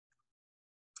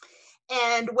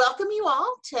and welcome you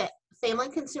all to Family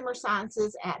and Consumer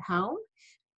Sciences at Home.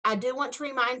 I do want to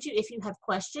remind you, if you have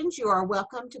questions, you are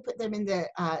welcome to put them in the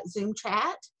Zoom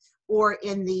chat or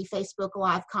in the Facebook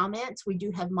Live comments. We do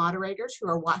have moderators who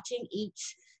are watching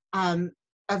each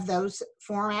of those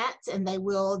formats, and they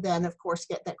will then, of course,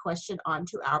 get that question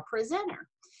onto our presenter.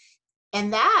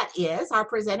 And that is, our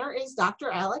presenter is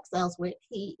Dr. Alex Elswick.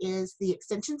 He is the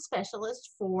Extension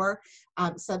Specialist for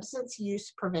Substance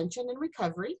Use Prevention and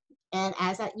Recovery. And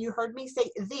as you heard me say,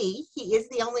 he is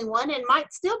the only one and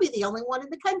might still be the only one in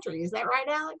the country. Is that right,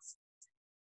 Alex?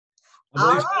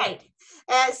 All right.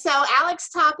 So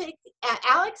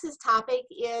Alex's topic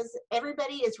is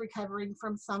everybody is recovering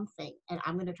from something. And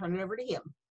I'm going to turn it over to him.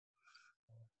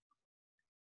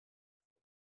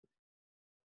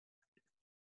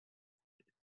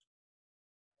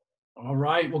 All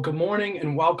right. Well, good morning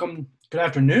and welcome. Good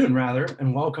afternoon, rather,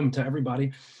 and welcome to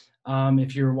everybody.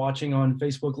 If you're watching on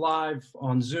Facebook Live,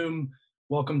 on Zoom,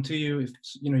 welcome to you. If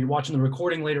you're watching the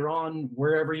recording later on,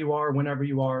 wherever you are, whenever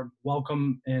you are,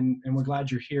 welcome, and we're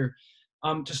glad you're here.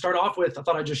 To start off with, I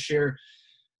thought I'd just share.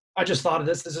 I just thought of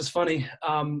this. This is funny.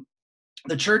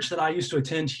 The church that I used to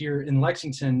attend here in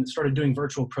Lexington started doing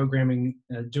virtual programming,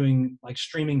 doing like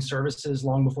streaming services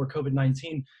long before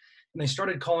COVID-19. And they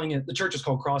started calling it, the church is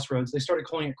called Crossroads. They started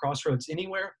calling it Crossroads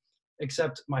Anywhere,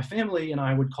 except my family and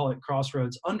I would call it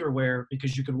Crossroads Underwear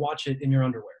because you could watch it in your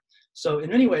underwear. So in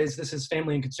many ways, this is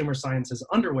Family and Consumer Sciences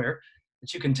underwear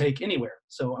that you can take anywhere.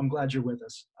 So I'm glad you're with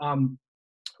us.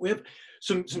 We have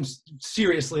some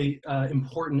seriously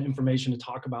important information to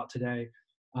talk about today.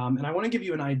 And I want to give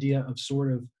you an idea of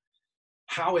sort of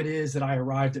how it is that I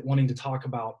arrived at wanting to talk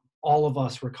about all of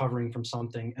us recovering from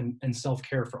something and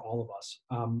self-care for all of us.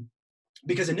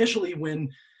 Because initially when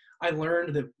I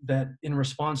learned that in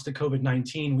response to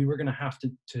COVID-19, we were going to have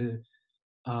to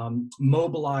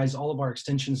mobilize all of our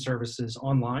extension services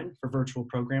online for virtual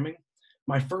programming,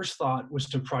 my first thought was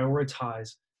to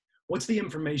prioritize what's the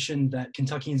information that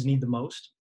Kentuckians need the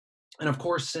most. And of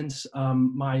course, since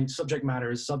my subject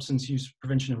matter is substance use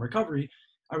prevention and recovery,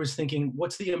 I was thinking,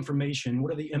 what's the information,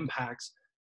 what are the impacts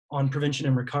on prevention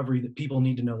and recovery that people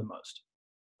need to know the most?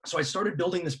 So I started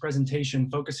building this presentation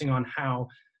focusing on how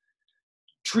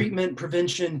treatment,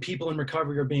 prevention, people in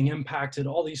recovery are being impacted,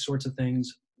 all these sorts of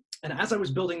things. And as I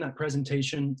was building that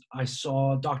presentation, I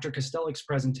saw Dr. Kostelik's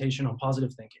presentation on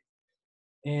positive thinking.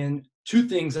 And two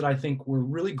things that I think were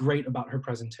really great about her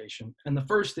presentation. And the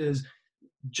first is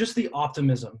just the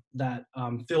optimism that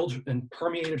filled and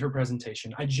permeated her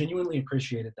presentation. I genuinely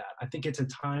appreciated that. I think it's a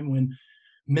time when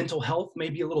mental health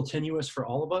may be a little tenuous for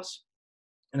all of us,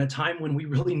 and a time when we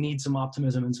really need some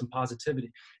optimism and some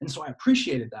positivity. And so I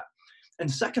appreciated that.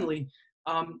 And secondly,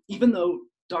 even though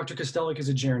Dr. Kostelik is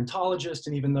a gerontologist,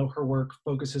 and even though her work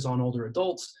focuses on older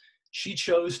adults, she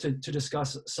chose to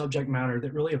discuss subject matter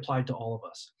that really applied to all of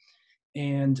us.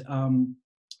 And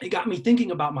it got me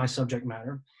thinking about my subject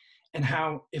matter and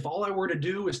how if all I were to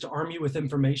do is to arm you with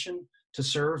information to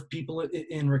serve people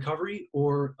in recovery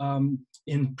or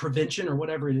in prevention or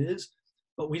whatever it is,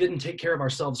 but we didn't take care of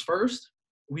ourselves first,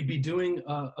 we'd be doing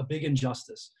a big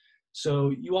injustice.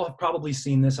 So you all have probably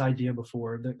seen this idea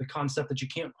before, the concept that you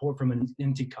can't pour from an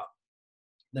empty cup,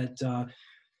 that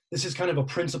this is kind of a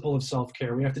principle of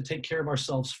self-care. We have to take care of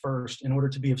ourselves first in order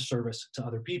to be of service to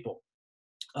other people.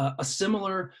 A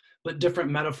similar but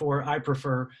different metaphor I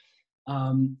prefer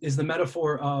is the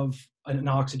metaphor of an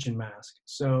oxygen mask.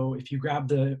 So if you grab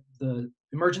the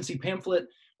emergency pamphlet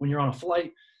when you're on a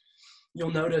flight,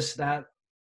 you'll notice that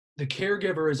the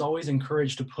caregiver is always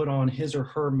encouraged to put on his or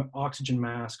her oxygen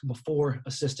mask before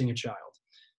assisting a child.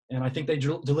 And I think they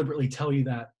deliberately tell you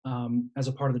that as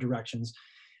a part of the directions.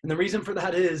 And the reason for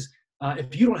that is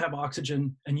if you don't have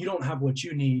oxygen and you don't have what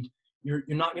you need, you're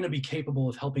not going to be capable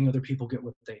of helping other people get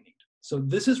what they need. So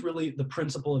this is really the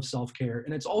principle of self-care.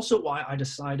 And it's also why I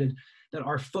decided that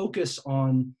our focus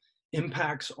on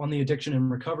impacts on the addiction and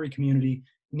recovery community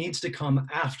needs to come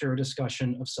after a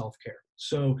discussion of self-care.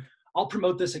 So I'll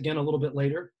promote this again a little bit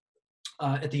later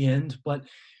at the end, but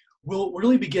we'll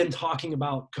really begin talking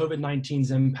about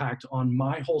COVID-19's impact on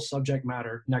my whole subject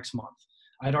matter next month.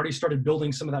 I'd already started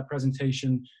building some of that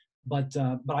presentation, but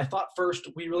I thought first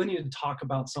we really needed to talk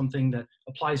about something that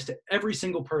applies to every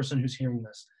single person who's hearing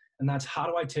this, and that's how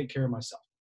do I take care of myself?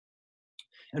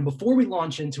 And before we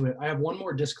launch into it, I have one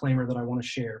more disclaimer that I want to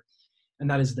share,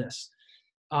 and that is this.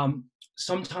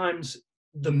 Sometimes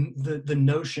the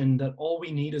notion that all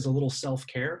we need is a little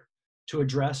self-care to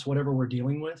address whatever we're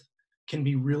dealing with can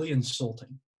be really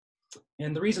insulting.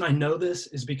 And the reason I know this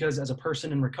is because as a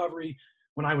person in recovery,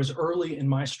 when I was early in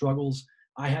my struggles,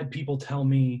 I had people tell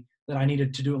me that I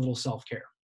needed to do a little self-care.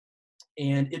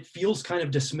 And it feels kind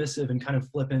of dismissive and kind of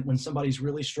flippant when somebody's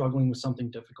really struggling with something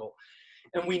difficult.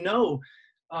 And we know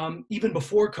even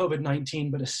before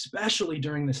COVID-19, but especially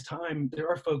during this time, there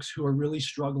are folks who are really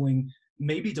struggling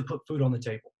maybe to put food on the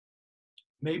table.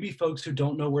 Maybe folks who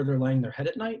don't know where they're laying their head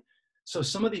at night. So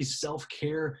some of these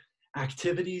self-care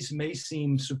activities may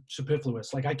seem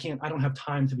superfluous. Like I don't have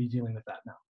time to be dealing with that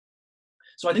now.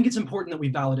 So I think it's important that we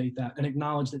validate that and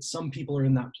acknowledge that some people are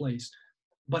in that place.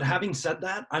 But having said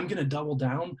that, I'm going to double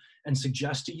down and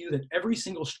suggest to you that every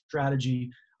single strategy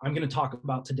I'm going to talk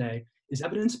about today is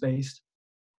evidence-based,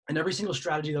 and every single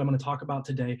strategy that I'm going to talk about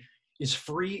today is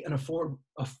free and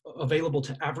available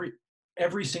to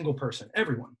every single person,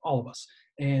 everyone, all of us.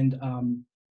 And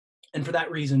for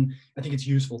that reason, I think it's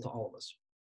useful to all of us.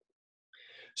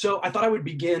 So I thought I would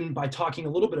begin by talking a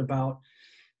little bit about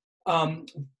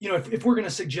if we're going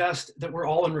to suggest that we're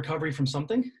all in recovery from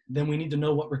something, then we need to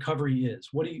know what recovery is.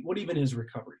 What even is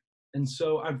recovery? And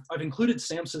so I've included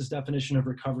SAMHSA's definition of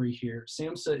recovery here.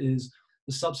 SAMHSA is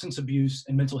the Substance Abuse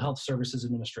and Mental Health Services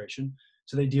Administration.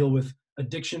 So they deal with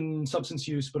addiction, substance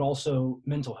use, but also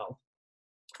mental health.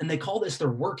 And they call this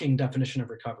their working definition of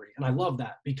recovery. And I love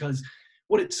that because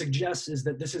what it suggests is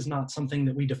that this is not something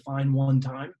that we define one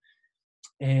time.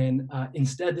 And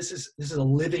instead, this is a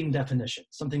living definition,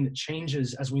 something that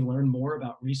changes as we learn more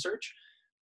about research.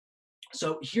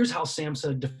 So here's how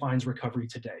SAMHSA defines recovery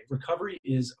today. Recovery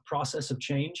is a process of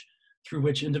change through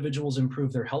which individuals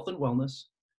improve their health and wellness,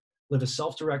 live a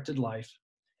self-directed life,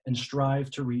 and strive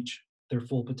to reach their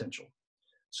full potential.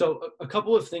 So a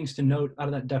couple of things to note out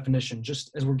of that definition,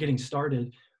 just as we're getting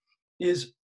started,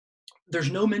 is there's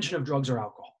no mention of drugs or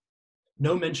alcohol.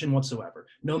 No mention whatsoever.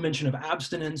 No mention of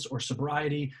abstinence or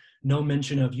sobriety. No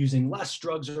mention of using less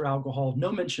drugs or alcohol.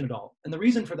 No mention at all. And the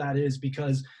reason for that is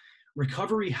because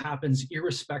recovery happens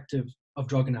irrespective of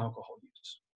drug and alcohol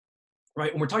use,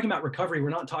 right? When we're talking about recovery, we're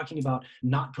not talking about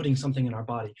not putting something in our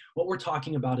body. What we're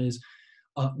talking about is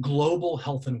global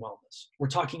health and wellness. We're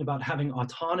talking about having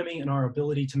autonomy in our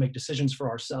ability to make decisions for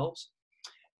ourselves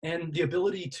and the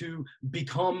ability to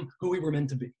become who we were meant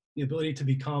to be. The ability to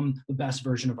become the best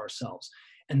version of ourselves.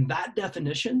 And that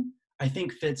definition, I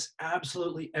think, fits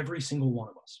absolutely every single one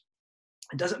of us.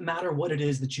 It doesn't matter what it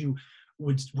is that you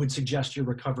would suggest you're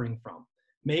recovering from.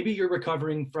 Maybe you're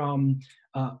recovering from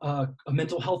a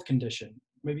mental health condition.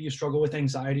 Maybe you struggle with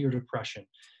anxiety or depression.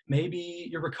 Maybe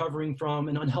you're recovering from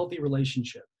an unhealthy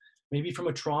relationship. Maybe from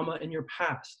a trauma in your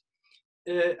past.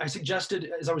 I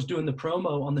suggested as I was doing the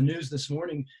promo on the news this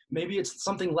morning, maybe it's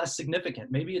something less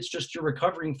significant. Maybe it's just you're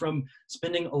recovering from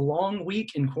spending a long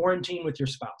week in quarantine with your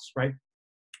spouse, right?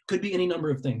 Could be any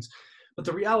number of things. But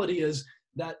the reality is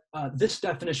that this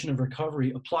definition of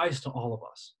recovery applies to all of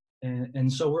us.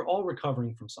 And so we're all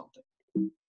recovering from something.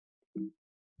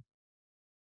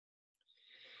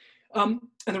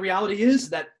 And the reality is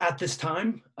that at this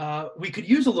time, we could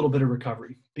use a little bit of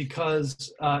recovery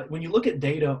because when you look at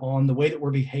data on the way that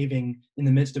we're behaving in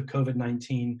the midst of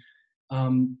COVID-19,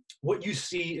 what you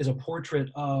see is a portrait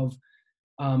of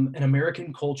an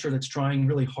American culture that's trying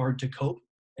really hard to cope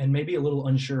and maybe a little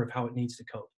unsure of how it needs to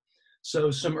cope.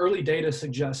 So some early data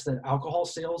suggests that alcohol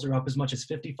sales are up as much as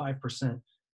 55%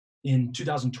 in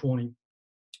 2020.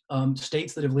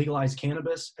 States that have legalized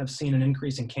cannabis have seen an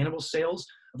increase in cannabis sales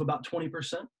of about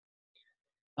 20%.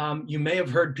 You may have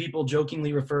heard people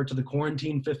jokingly refer to the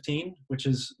quarantine 15, which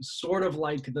is sort of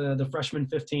like the freshman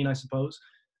 15, I suppose,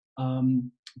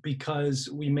 because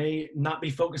we may not be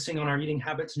focusing on our eating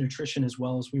habits and nutrition as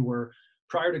well as we were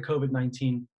prior to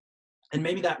COVID-19. And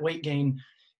maybe that weight gain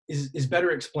is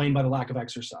better explained by the lack of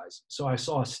exercise. So I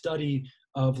saw a study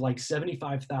of like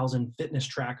 75,000 fitness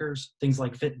trackers, things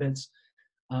like Fitbits,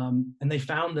 and they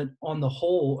found that on the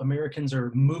whole, Americans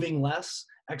are moving less,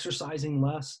 exercising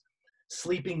less,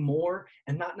 sleeping more,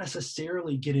 and not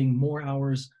necessarily getting more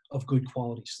hours of good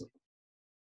quality sleep.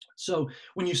 So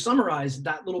when you summarize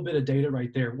that little bit of data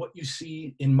right there, what you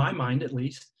see, in my mind at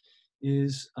least,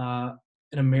 is an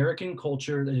American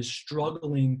culture that is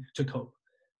struggling to cope,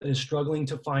 that is struggling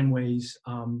to find ways,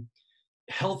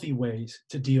 healthy ways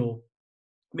to deal,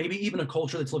 maybe even a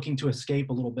culture that's looking to escape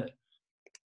a little bit.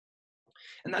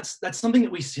 And that's something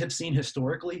that we have seen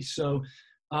historically. So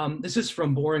this is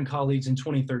from Bohr and colleagues in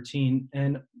 2013.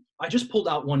 And I just pulled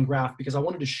out one graph because I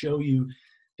wanted to show you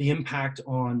the impact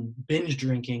on binge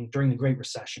drinking during the Great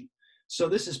Recession. So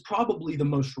this is probably the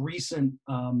most recent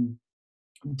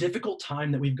difficult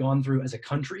time that we've gone through as a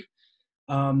country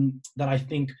that I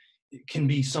think can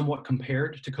be somewhat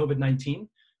compared to COVID-19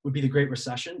 would be the Great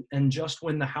Recession. And just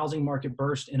when the housing market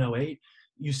burst in 2008,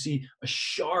 you see a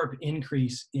sharp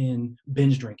increase in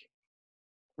binge drinking,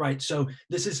 right? So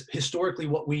this is historically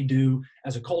what we do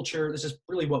as a culture. This is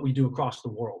really what we do across the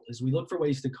world, is we look for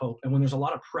ways to cope. And when there's a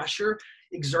lot of pressure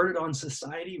exerted on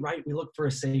society, right, we look for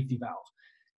a safety valve.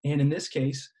 And in this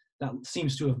case, that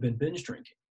seems to have been binge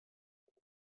drinking.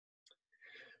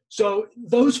 So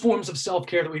those forms of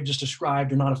self-care that we've just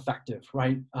described are not effective,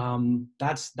 right?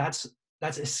 That's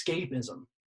escapism.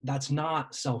 That's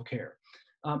not self-care.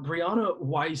 Brianna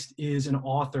Weist is an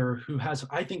author who has,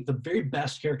 I think, the very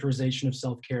best characterization of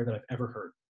self-care that I've ever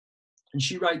heard. And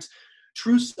she writes,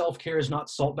 true self-care is not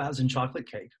salt baths and chocolate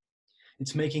cake.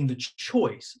 It's making the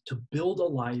choice to build a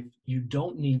life you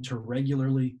don't need to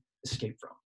regularly escape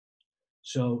from.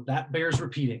 So that bears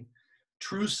repeating.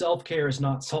 True self-care is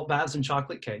not salt baths and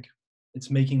chocolate cake.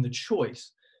 It's making the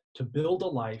choice to build a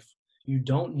life you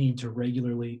don't need to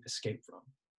regularly escape from.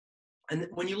 And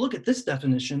when you look at this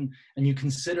definition and you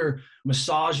consider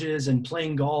massages and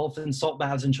playing golf and salt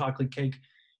baths and chocolate cake,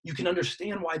 you can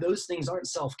understand why those things aren't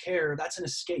self-care. That's an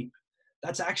escape.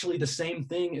 That's actually the same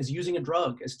thing as using a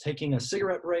drug, as taking a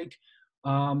cigarette break,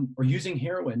 or using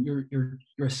heroin. You're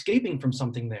escaping from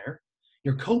something there.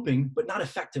 You're coping, but not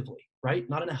effectively, right?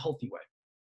 Not in a healthy way.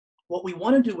 What we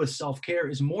want to do with self-care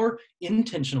is more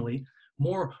intentionally,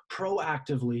 more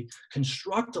proactively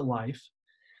construct a life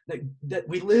that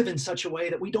we live in such a way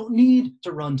that we don't need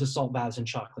to run to salt baths and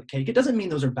chocolate cake. It doesn't mean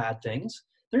those are bad things.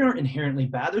 They aren't inherently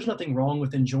bad. There's nothing wrong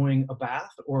with enjoying a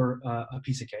bath or a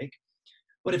piece of cake.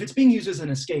 But if it's being used as an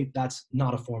escape, that's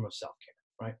not a form of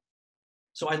self-care, right?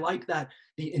 So I like that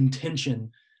the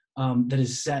intention that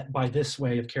is set by this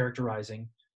way of characterizing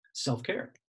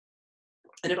self-care.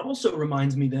 And it also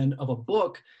reminds me then of a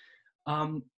book.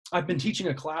 I've been teaching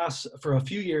a class for a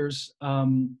few years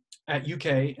at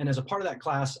UK, and as a part of that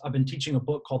class, I've been teaching a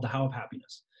book called The How of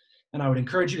Happiness. And I would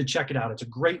encourage you to check it out. It's a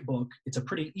great book. It's a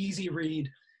pretty easy read.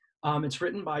 It's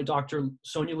written by Dr.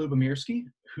 Sonia Lubomirski,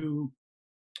 who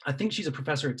I think she's a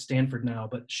professor at Stanford now,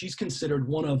 but she's considered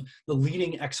one of the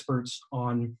leading experts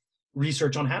on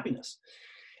research on happiness.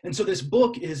 And so this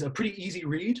book is a pretty easy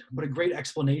read, but a great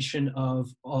explanation of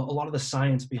a lot of the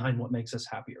science behind what makes us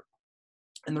happier.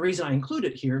 And the reason I include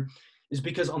it here is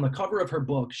because on the cover of her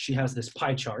book, she has this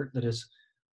pie chart that is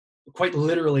quite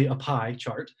literally a pie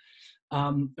chart.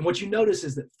 And what you notice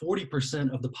is that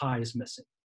 40% of the pie is missing.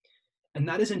 And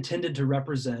that is intended to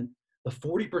represent the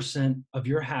 40% of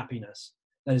your happiness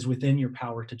that is within your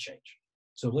power to change.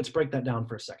 So let's break that down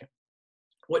for a second.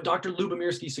 What Dr.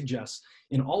 Lubomirski suggests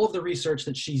in all of the research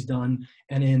that she's done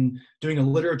and in doing a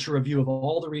literature review of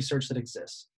all the research that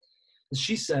exists, is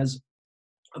she says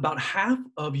about half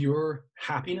of your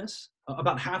happiness,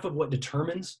 about half of what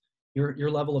determines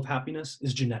your level of happiness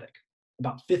is genetic.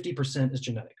 About 50% is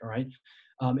genetic, all right?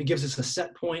 It gives us a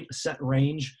set point, a set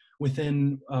range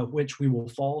within which we will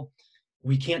fall.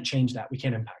 We can't change that. We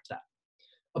can't impact that.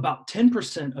 About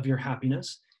 10% of your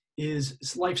happiness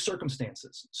is life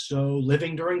circumstances. So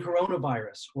living during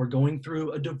coronavirus or going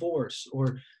through a divorce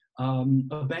or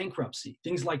a bankruptcy,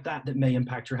 things like that that may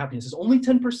impact your happiness is only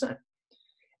 10%.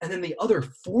 And then the other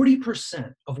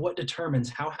 40% of what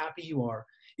determines how happy you are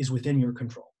is within your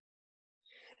control.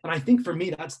 And I think for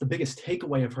me, that's the biggest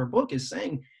takeaway of her book, is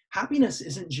saying happiness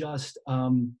isn't just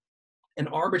an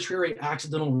arbitrary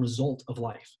accidental result of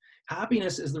life.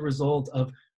 Happiness is the result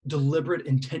of deliberate,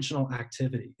 intentional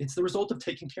activity. It's the result of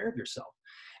taking care of yourself.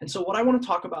 And so what I want to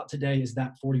talk about today is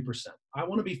that 40%. I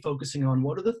want to be focusing on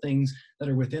what are the things that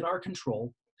are within our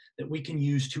control that we can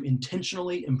use to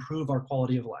intentionally improve our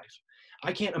quality of life.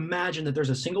 I can't imagine that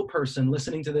there's a single person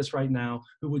listening to this right now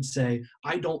who would say,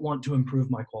 I don't want to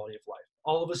improve my quality of life.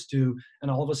 All of us do,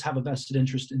 and all of us have a vested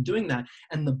interest in doing that.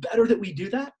 And the better that we do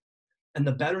that, and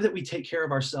the better that we take care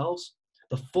of ourselves,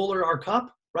 the fuller our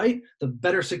cup, right? The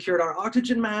better secured our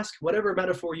oxygen mask, whatever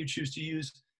metaphor you choose to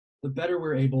use, the better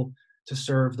we're able to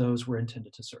serve those we're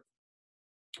intended to serve.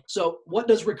 So what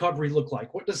does recovery look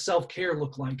like? What does self-care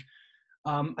look like?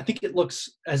 I think it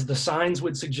looks, as the signs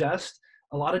would suggest,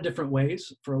 a lot of different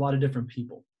ways for a lot of different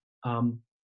people.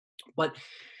 But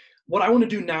what I want to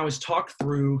do now is talk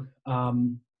through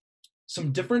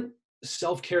some different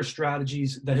self-care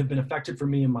strategies that have been effective for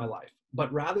me in my life.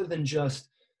 But rather than just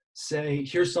say,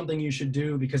 here's something you should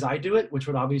do because I do it, which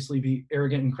would obviously be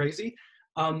arrogant and crazy,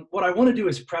 what I want to do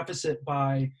is preface it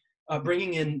by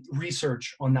bringing in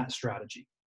research on that strategy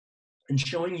and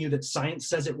showing you that science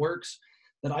says it works,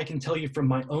 that I can tell you from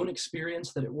my own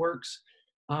experience that it works,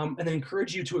 and then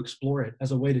encourage you to explore it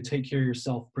as a way to take care of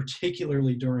yourself,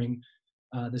 particularly during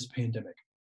this pandemic.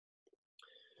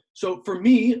 So for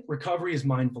me, recovery is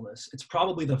mindfulness. It's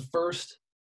probably the first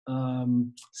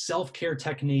self-care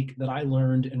technique that I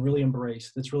learned and really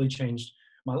embraced that's really changed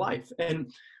my life.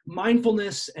 And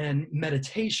mindfulness and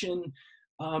meditation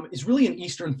is really an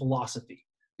Eastern philosophy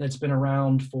that's been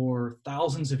around for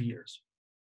thousands of years.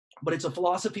 But it's a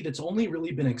philosophy that's only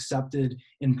really been accepted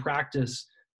in practice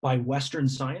by Western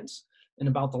science in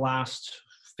about the last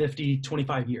 50,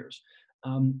 25 years.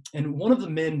 And one of the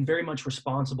men very much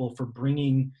responsible for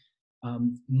bringing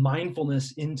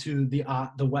mindfulness into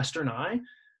the Western eye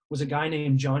was a guy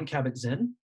named Jon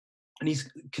Kabat-Zinn. And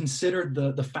he's considered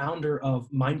the founder of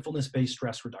mindfulness-based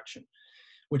stress reduction,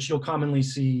 which you'll commonly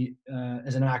see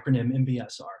as an acronym,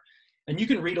 MBSR. And you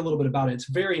can read a little bit about it. It's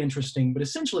very interesting, but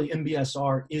essentially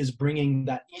MBSR is bringing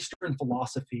that Eastern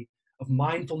philosophy of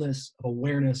mindfulness, of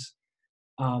awareness,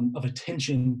 of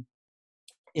attention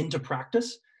into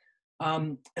practice.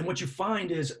 And what you find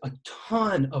is a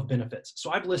ton of benefits. So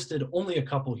I've listed only a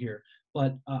couple here,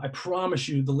 but I promise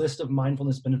you the list of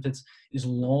mindfulness benefits is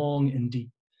long and deep.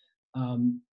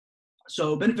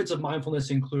 So benefits of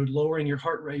mindfulness include lowering your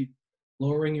heart rate,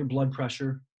 lowering your blood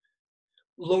pressure,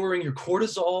 lowering your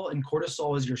cortisol, and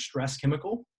cortisol is your stress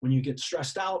chemical. When you get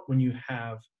stressed out, when you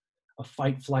have a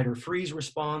fight, flight, or freeze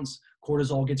response,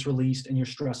 cortisol gets released and your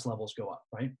stress levels go up,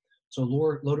 right? So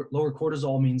lower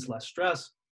cortisol means less stress.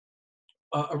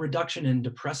 A reduction in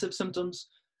depressive symptoms,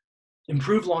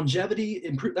 improve longevity,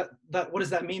 what does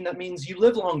that mean? That means you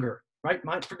live longer, right?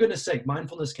 For goodness sake,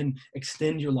 mindfulness can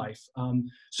extend your life.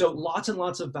 So lots and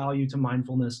lots of value to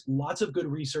mindfulness, lots of good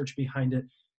research behind it.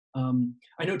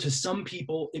 I know to some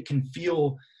people it can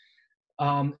feel,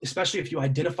 especially if you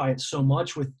identify it so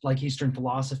much with like Eastern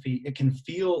philosophy, it can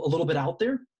feel a little bit out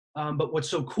there. But what's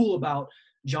so cool about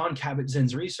Jon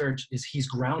Kabat-Zinn's research is he's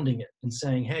grounding it and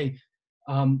saying, hey,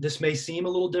 this may seem a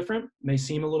little different, may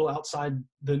seem a little outside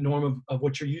the norm of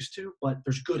what you're used to, but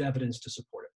there's good evidence to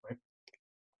support it, right?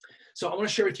 So I want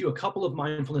to share with you a couple of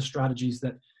mindfulness strategies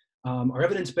that are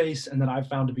evidence-based and that I've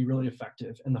found to be really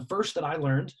effective. And the first that I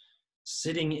learned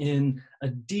sitting in a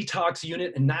detox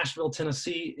unit in Nashville,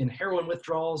 Tennessee, in heroin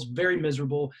withdrawals, very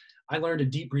miserable, I learned a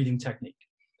deep breathing technique.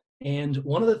 And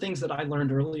one of the things that I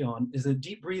learned early on is that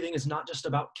deep breathing is not just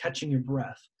about catching your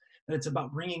breath, and it's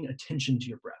about bringing attention to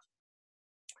your breath.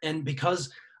 And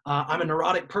because I'm a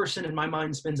neurotic person and my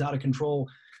mind spins out of control,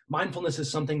 mindfulness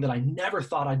is something that I never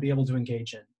thought I'd be able to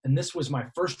engage in. And this was my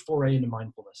first foray into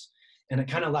mindfulness. And it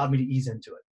kind of allowed me to ease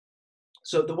into it.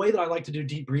 So the way that I like to do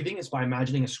deep breathing is by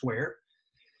imagining a square.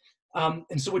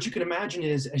 And so what you can imagine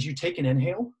is as you take an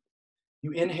inhale,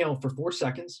 you inhale for 4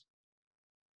 seconds.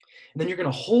 And then you're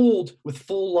going to hold with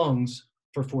full lungs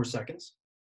for 4 seconds.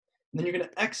 And then you're going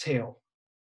to exhale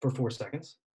for 4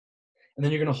 seconds. And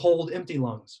then you're going to hold empty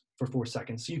lungs for 4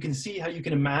 seconds. So you can see how you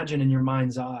can imagine in your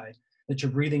mind's eye that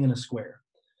you're breathing in a square.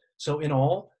 So in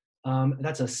all,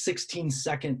 that's a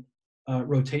 16-second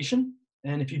rotation.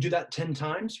 And if you do that 10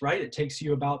 times, right, it takes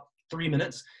you about 3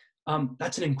 minutes.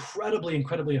 That's an incredibly,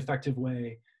 incredibly effective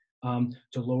way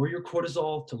to lower your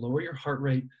cortisol, to lower your heart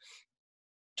rate,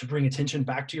 to bring attention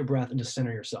back to your breath and to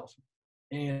center yourself.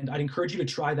 And I'd encourage you to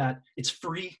try that. It's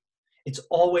free. It's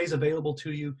always available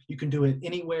to you. You can do it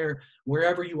anywhere,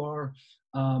 wherever you are.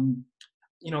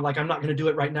 Like I'm not going to do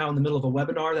it right now in the middle of a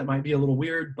webinar. That might be a little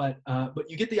weird, but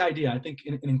you get the idea. I think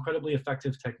an incredibly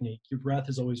effective technique. Your breath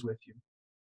is always with you.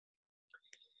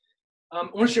 I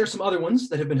want to share some other ones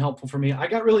that have been helpful for me. I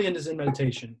got really into Zen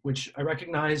meditation, which I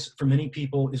recognize for many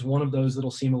people is one of those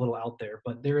that'll seem a little out there,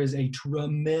 but there is a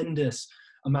tremendous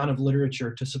amount of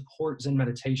literature to support Zen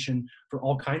meditation for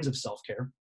all kinds of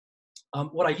self-care.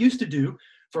 What I used to do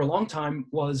for a long time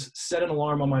was set an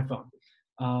alarm on my phone,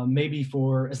 maybe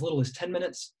for as little as 10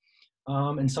 minutes,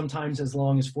 and sometimes as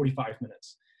long as 45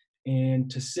 minutes, and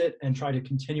to sit and try to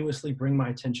continuously bring my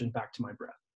attention back to my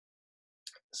breath.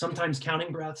 Sometimes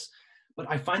counting breaths, but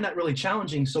I find that really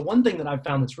challenging. So one thing that I've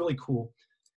found that's really cool,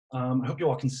 I hope you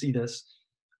all can see this,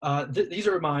 these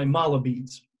are my mala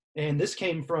beads. And this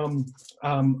came from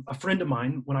a friend of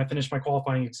mine when I finished my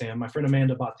qualifying exam. My friend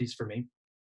Amanda bought these for me.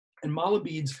 And mala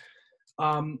beads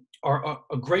are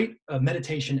a great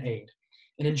meditation aid.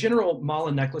 And in general,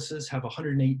 mala necklaces have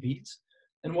 108 beads.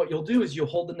 And what you'll do is you'll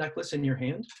hold the necklace in your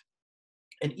hand,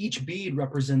 and each bead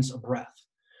represents a breath.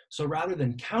 So rather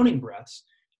than counting breaths,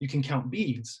 you can count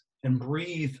beads and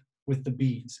breathe with the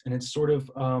beads. And it's sort of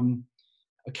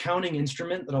a counting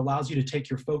instrument that allows you to take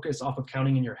your focus off of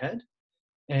counting in your head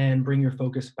and bring your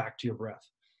focus back to your breath.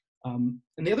 And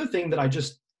the other thing that I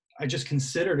just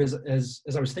considered as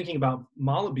I was thinking about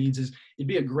mala beads is it'd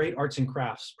be a great arts and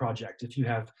crafts project. If you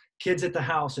have kids at the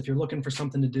house, if you're looking for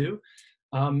something to do,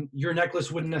 your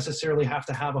necklace wouldn't necessarily have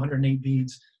to have 108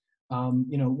 beads.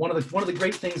 One of the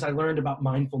great things I learned about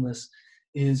mindfulness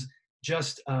is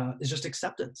just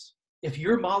acceptance. If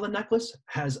your mala necklace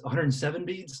has 107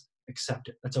 beads, accept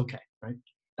it. That's okay, right?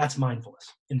 That's mindfulness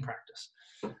in practice.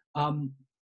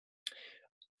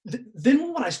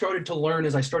 Then what I started to learn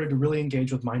as I started to really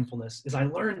engage with mindfulness is I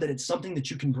learned that it's something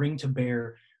that you can bring to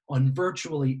bear on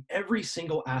virtually every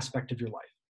single aspect of your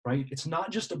life, right? It's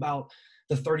not just about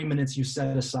the 30 minutes you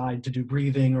set aside to do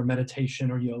breathing or meditation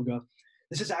or yoga.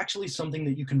 This is actually something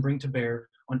that you can bring to bear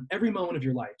on every moment of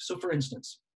your life. So for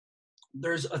instance,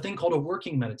 there's a thing called a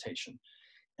working meditation.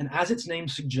 And as its name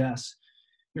suggests,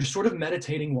 you're sort of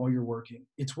meditating while you're working.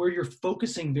 It's where you're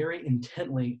focusing very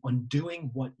intently on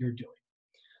doing what you're doing.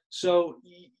 So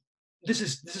this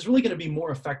is really going to be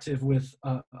more effective with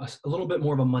a little bit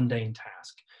more of a mundane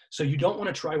task. So you don't want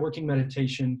to try working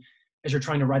meditation as you're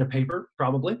trying to write a paper,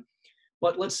 probably.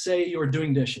 But let's say you're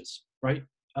doing dishes, right?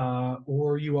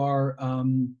 Or you are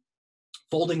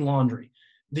folding laundry.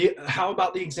 How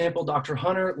about the example Dr.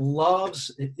 Hunter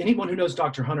loves? Anyone who knows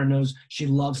Dr. Hunter knows she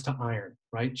loves to iron,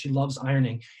 right? She loves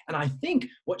ironing. And I think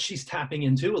what she's tapping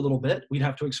into a little bit, we'd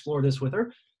have to explore this with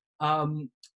her.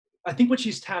 I think what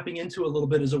she's tapping into a little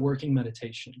bit is a working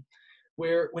meditation,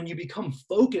 where when you become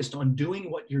focused on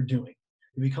doing what you're doing,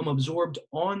 you become absorbed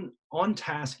on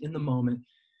task in the moment,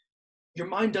 your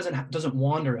mind doesn't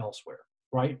wander elsewhere,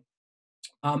 right?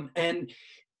 And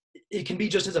it can be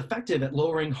just as effective at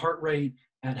lowering heart rate,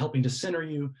 at helping to center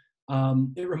you.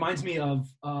 It reminds me of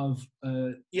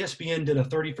ESPN did a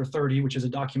 30 for 30, which is a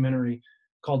documentary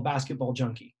called Basketball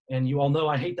Junkie. And you all know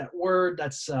I hate that word.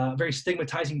 That's a very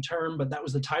stigmatizing term, but that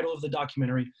was the title of the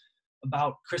documentary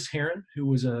about Chris Herron, who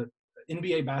was a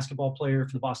NBA basketball player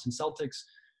for the Boston Celtics,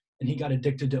 and he got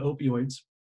addicted to opioids.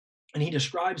 And he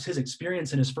describes his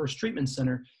experience in his first treatment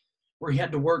center where he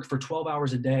had to work for 12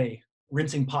 hours a day,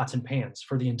 rinsing pots and pans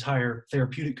for the entire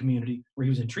therapeutic community where he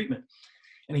was in treatment.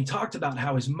 And he talked about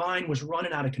how his mind was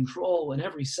running out of control, and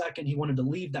every second he wanted to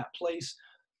leave that place,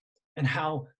 and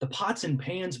how the pots and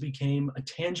pans became a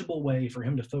tangible way for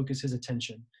him to focus his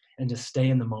attention and to stay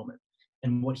in the moment.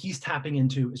 And what he's tapping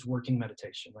into is working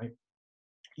meditation, right?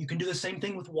 You can do the same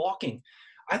thing with walking.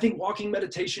 I think walking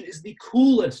meditation is the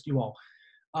coolest, you all.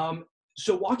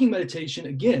 So walking meditation,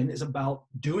 again, is about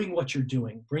doing what you're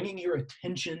doing, bringing your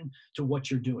attention to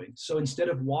what you're doing. So instead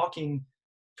of walking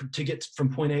to get from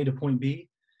point A to point B,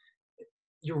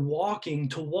 you're walking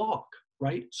to walk,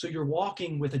 right? So you're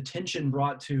walking with attention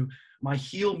brought to my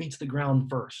heel meets the ground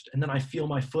first, and then I feel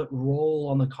my foot roll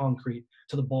on the concrete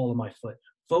to the ball of my foot,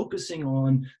 focusing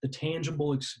on the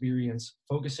tangible experience,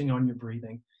 focusing on your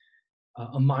breathing,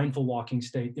 a mindful walking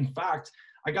state. In fact,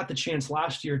 I got the chance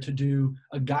last year to do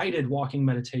a guided walking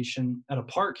meditation at a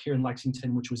park here in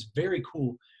Lexington, which was very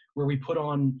cool, where we put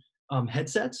on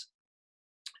headsets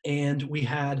and we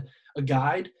had a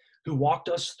guide who walked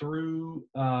us through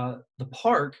the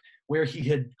park, where he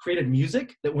had created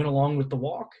music that went along with the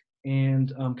walk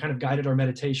and kind of guided our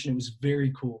meditation. It was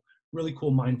very cool, really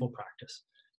cool mindful practice.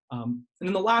 And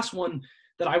then the last one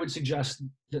that I would suggest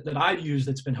that I've used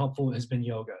that's been helpful has been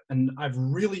yoga. And I've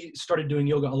really started doing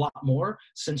yoga a lot more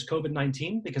since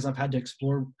COVID-19 because I've had to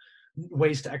explore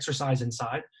ways to exercise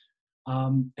inside.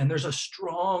 And there's a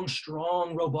strong,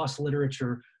 robust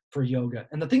literature for yoga.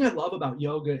 And the thing I love about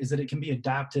yoga is that it can be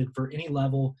adapted for any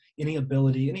level, any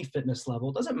ability, any fitness level.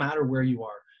 It doesn't matter where you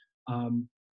are.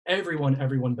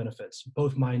 Everyone benefits,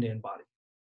 both mind and body.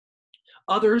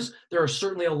 Others, there are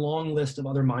certainly a long list of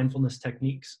other mindfulness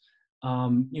techniques.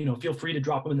 Feel free to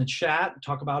drop them in the chat,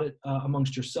 talk about it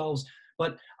amongst yourselves.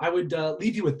 But I would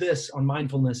leave you with this on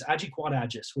mindfulness, agi quod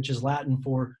agis, which is Latin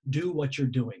for do what you're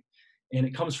doing. And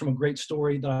it comes from a great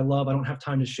story that I love. I don't have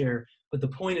time to share, but the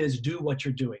point is do what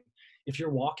you're doing. If you're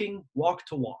walking, walk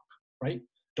to walk, right?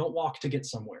 Don't walk to get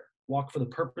somewhere. Walk for the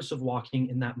purpose of walking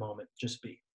in that moment. Just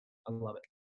be. I love it.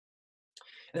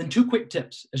 And then 2 quick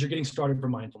tips as you're getting started for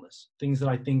mindfulness, things that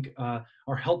I think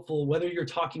are helpful, whether you're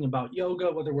talking about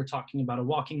yoga, whether we're talking about a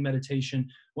walking meditation,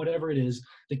 whatever it is,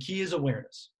 the key is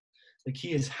awareness. The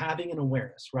key is having an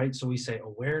awareness, right? So we say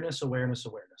awareness, awareness,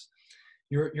 awareness.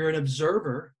 You're an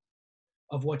observer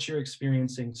of what you're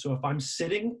experiencing. So if I'm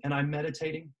sitting and I'm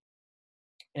meditating,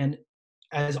 and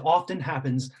as often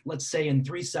happens, let's say in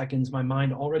 3 seconds, my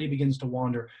mind already begins to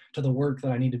wander to the work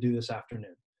that I need to do this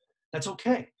afternoon. That's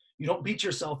okay. You don't beat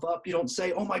yourself up. You don't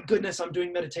say, oh my goodness, I'm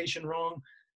doing meditation wrong.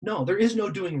 No, there is no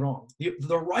doing wrong.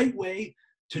 The right way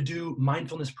to do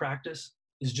mindfulness practice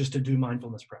is just to do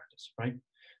mindfulness practice, right?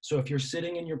 So if you're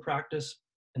sitting in your practice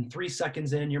and 3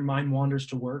 seconds in, your mind wanders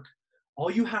to work,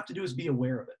 all you have to do is be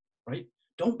aware of it, right?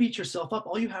 Don't beat yourself up.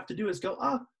 All you have to do is go,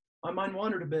 my mind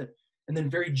wandered a bit. And then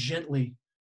very gently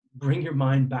bring your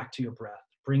mind back to your breath.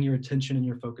 Bring your attention and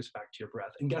your focus back to your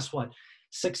breath. And guess what?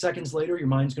 6 seconds later, your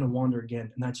mind's going to wander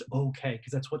again. And that's okay,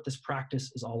 because that's what this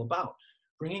practice is all about.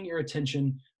 Bringing your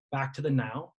attention back to the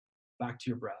now, back to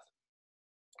your breath.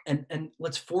 And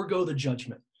let's forego the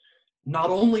judgment,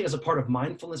 not only as a part of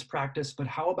mindfulness practice, but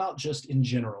how about just in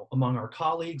general, among our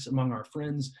colleagues, among our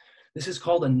friends. This is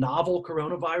called a novel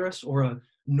coronavirus or a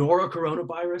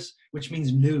noro-coronavirus, which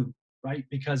means new, right?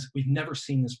 Because we've never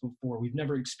seen this before. We've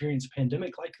never experienced a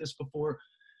pandemic like this before.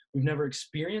 We've never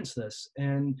experienced this.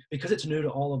 And because it's new to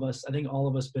all of us, I think all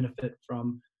of us benefit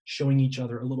from showing each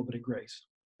other a little bit of grace.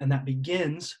 And that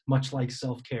begins, much like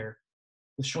self-care,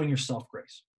 with showing yourself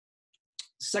grace.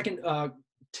 Second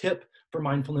tip for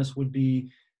mindfulness would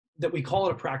be that we call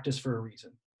it a practice for a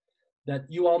reason. That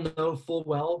you all know full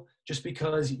well, just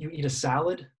because you eat a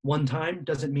salad one time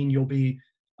doesn't mean you'll be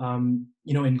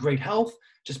in great health.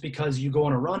 Just because you go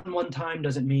on a run one time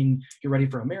doesn't mean you're ready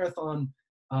for a marathon.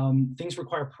 Things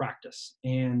require practice.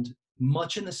 And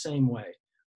much in the same way,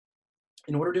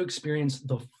 in order to experience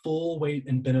the full weight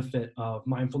and benefit of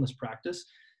mindfulness practice,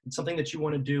 it's something that you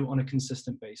want to do on a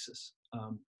consistent basis.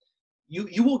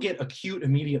 You will get acute,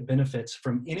 immediate benefits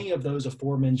from any of those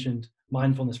aforementioned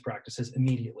mindfulness practices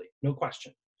immediately, no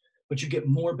question. But you get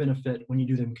more benefit when you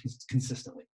do them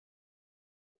consistently.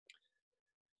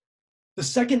 The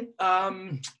second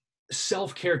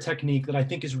self-care technique that I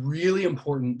think is really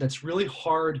important, that's really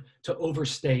hard to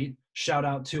overstate, shout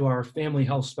out to our family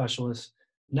health specialist,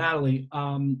 Natalie,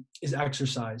 is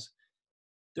exercise.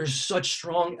 There's such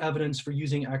strong evidence for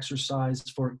using exercise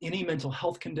for any mental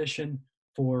health condition,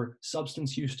 for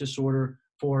substance use disorder,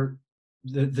 for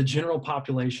the general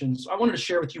population. So I wanted to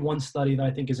share with you one study that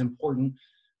I think is important.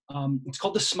 It's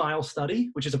called the SMILE study,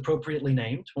 which is appropriately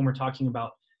named when we're talking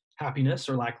about happiness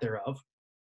or lack thereof.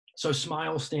 So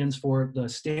SMILE stands for the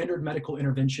Standard Medical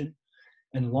Intervention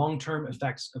and Long-Term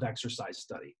Effects of Exercise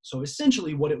Study. So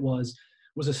essentially what it was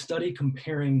a study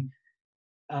comparing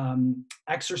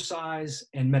exercise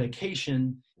and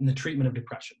medication in the treatment of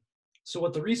depression. So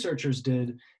what the researchers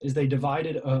did is they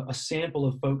divided a sample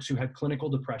of folks who had clinical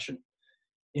depression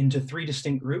into 3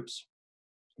 distinct groups.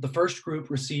 The first group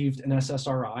received an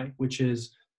SSRI, which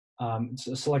is it's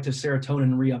a selective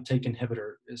serotonin reuptake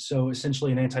inhibitor. So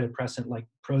essentially an antidepressant like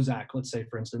Prozac, let's say,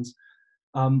 for instance.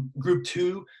 Group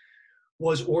 2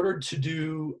 was ordered to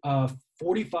do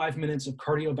 45 minutes of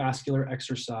cardiovascular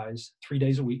exercise 3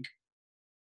 days a week.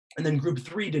 And then group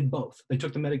 3 did both. They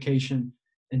took the medication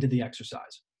and did the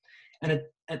exercise. And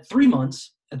at 3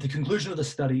 months, at the conclusion of the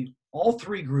study, all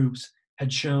 3 groups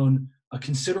had shown a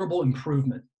considerable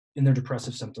improvement in their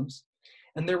depressive symptoms.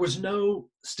 And there was no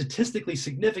statistically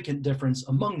significant difference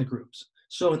among the groups.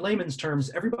 So in layman's terms,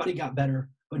 everybody got better,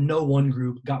 but no one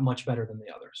group got much better than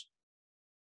the others.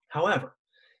 However,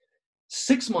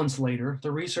 6 months later,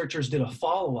 the researchers did a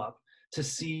follow-up to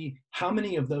see how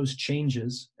many of those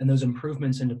changes and those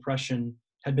improvements in depression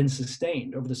had been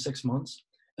sustained over the 6 months.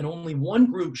 And only one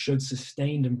group showed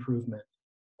sustained improvement,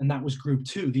 and that was group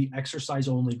 2, the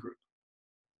exercise-only group.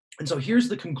 And so here's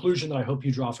the conclusion that I hope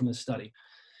you draw from this study,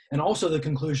 and also the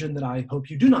conclusion that I hope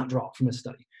you do not draw from this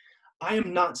study. I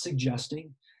am not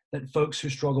suggesting that folks who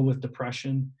struggle with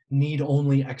depression need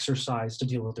only exercise to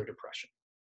deal with their depression,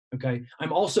 okay?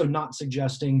 I'm also not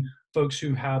suggesting folks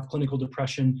who have clinical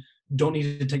depression don't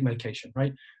need to take medication,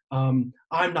 right? I'm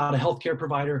not a healthcare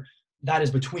provider. That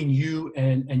is between you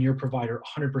and your provider,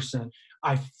 100%.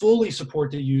 I fully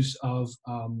support the use of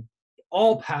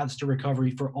all paths to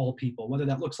recovery for all people, whether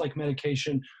that looks like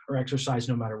medication or exercise,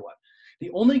 no matter what. The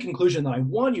only conclusion that I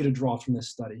want you to draw from this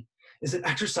study is that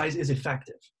exercise is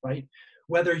effective, right?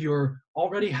 Whether you're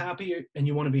already happy and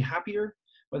you want to be happier,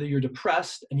 whether you're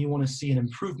depressed and you want to see an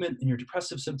improvement in your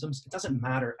depressive symptoms, it doesn't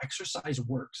matter. Exercise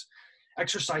works.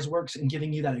 Exercise works in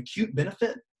giving you that acute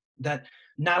benefit that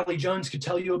Natalie Jones could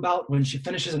tell you about when she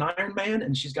finishes an Ironman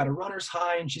and she's got a runner's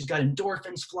high and she's got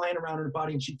endorphins flying around her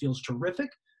body and she feels terrific.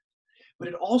 But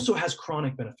it also has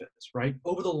chronic benefits, right?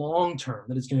 Over the long term,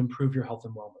 that is going to improve your health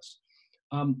and wellness.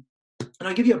 And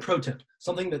I'll give you a pro tip,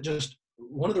 something that just,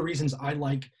 one of the reasons I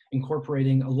like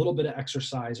incorporating a little bit of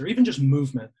exercise or even just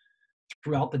movement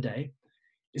throughout the day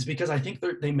is because I think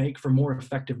they make for more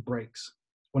effective breaks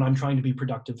when I'm trying to be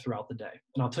productive throughout the day.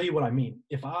 And I'll tell you what I mean.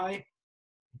 If I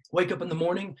wake up in the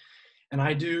morning and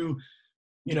I do,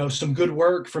 some good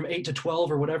work from 8 to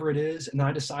 12 or whatever it is, and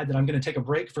I decide that I'm going to take a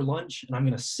break for lunch and I'm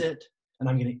going to sit and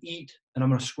I'm going to eat and I'm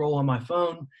going to scroll on my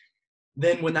phone,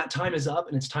 then when that time is up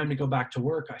and it's time to go back to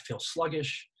work, I feel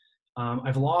sluggish.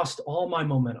 I've lost all my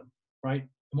momentum, right?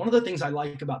 And one of the things I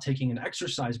like about taking an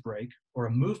exercise break or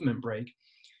a movement break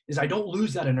is I don't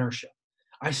lose that inertia.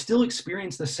 I still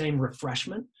experience the same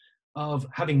refreshment of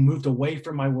having moved away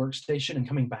from my workstation and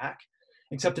coming back.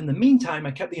 Except in the meantime,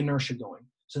 I kept the inertia going.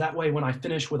 So that way, when I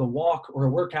finish with a walk or a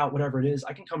workout, whatever it is,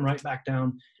 I can come right back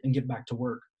down and get back to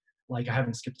work like I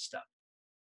haven't skipped a step.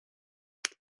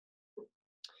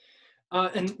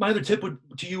 And my other tip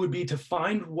to you would be to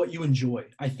find what you enjoy.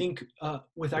 I think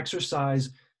with exercise,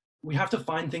 we have to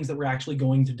find things that we're actually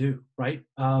going to do, right?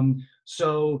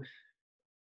 So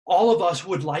all of us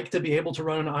would like to be able to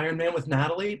run an Ironman with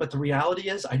Natalie, but the reality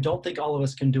is I don't think all of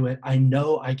us can do it. I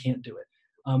know I can't do it.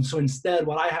 So instead,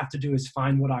 what I have to do is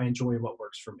find what I enjoy and what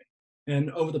works for me.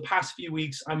 And over the past few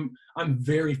weeks, I'm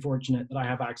very fortunate that I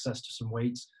have access to some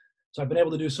weights. So I've been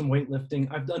able to do some weightlifting.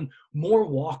 I've done more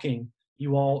walking,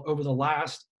 you all, over the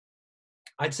last,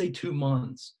 I'd say 2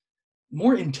 months,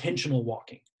 more intentional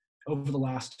walking over the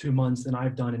last 2 months than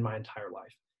I've done in my entire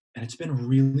life. And it's been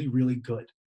really, really good.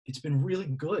 It's been really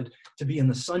good to be in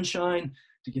the sunshine,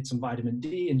 to get some vitamin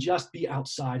D, and just be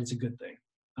outside is a good thing.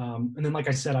 And then, like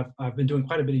I said, I've been doing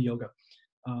quite a bit of yoga,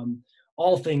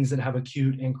 all things that have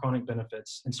acute and chronic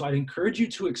benefits. And so I'd encourage you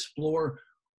to explore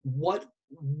what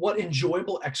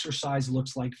enjoyable exercise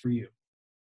looks like for you.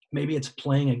 Maybe it's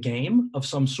playing a game of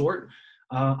some sort.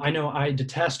 I know I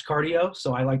detest cardio,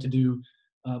 so I like to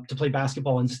play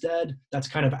basketball instead. That's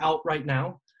kind of out right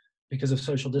now because of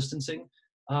social distancing.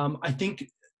 I think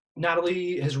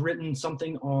Natalie has written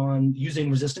something on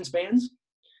using resistance bands.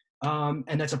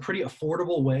 And that's a pretty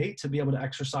affordable way to be able to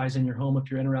exercise in your home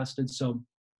if you're interested. So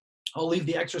I'll leave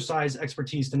the exercise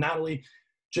expertise to Natalie,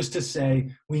 just to say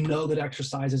we know that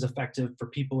exercise is effective for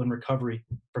people in recovery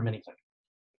from anything.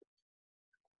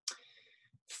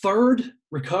 Third,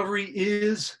 recovery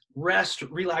is rest,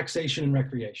 relaxation, and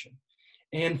recreation.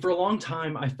 And for a long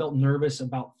time, I felt nervous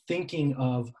about thinking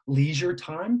of leisure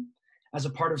time as a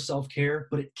part of self-care,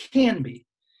 but it can be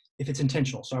if it's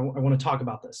intentional. So I want to talk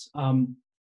about this.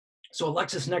 So a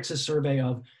LexisNexis survey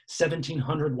of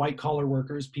 1,700 white-collar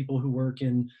workers, people who work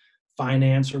in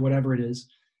finance or whatever it is,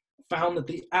 found that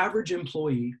the average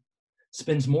employee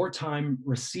spends more time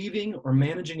receiving or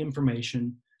managing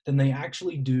information than they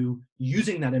actually do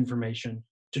using that information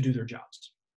to do their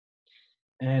jobs.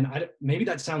 And maybe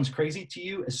that sounds crazy to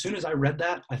you. As soon as I read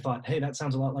that, I thought, hey, that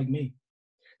sounds a lot like me.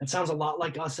 That sounds a lot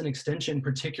like us in Extension,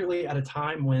 particularly at a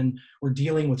time when we're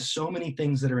dealing with so many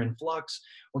things that are in flux.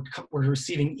 We're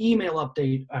receiving email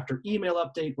update after email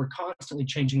update. We're constantly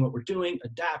changing what we're doing,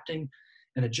 adapting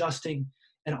and adjusting.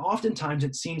 And oftentimes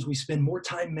it seems we spend more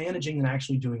time managing than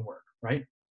actually doing work, right?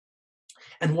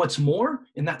 And what's more,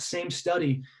 in that same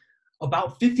study,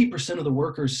 about 50% of the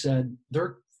workers said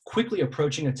they're quickly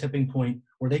approaching a tipping point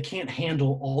where they can't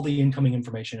handle all the incoming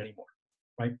information anymore,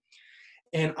 right?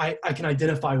 And I can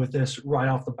identify with this right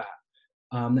off the bat,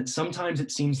 that sometimes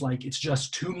it seems like it's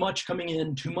just too much coming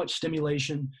in, too much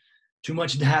stimulation, too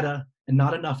much data, and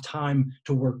not enough time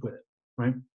to work with it,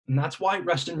 right? And that's why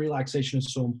rest and relaxation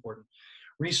is so important.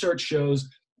 Research shows,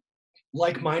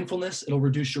 like mindfulness, it'll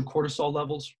reduce your cortisol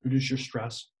levels, reduce your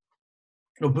stress.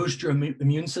 It'll boost your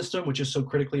immune system, which is so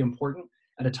critically important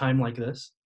at a time like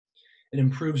this. It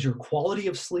improves your quality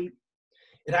of sleep.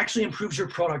 It actually improves your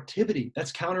productivity.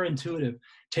 That's counterintuitive.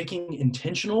 Taking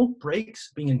intentional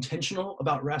breaks, being intentional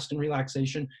about rest and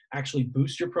relaxation actually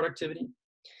boosts your productivity.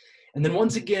 And then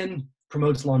once again,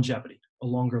 promotes longevity, a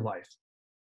longer life.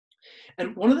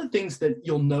 And one of the things that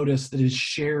you'll notice that is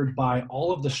shared by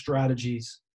all of the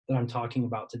strategies that I'm talking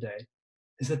about today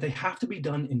is that they have to be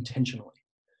done intentionally.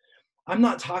 I'm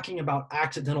not talking about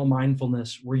accidental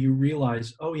mindfulness where you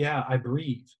realize, oh yeah, I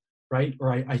breathe, right?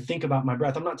 Or I think about my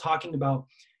breath. I'm not talking about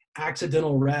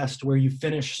accidental rest where you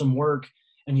finish some work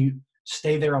and you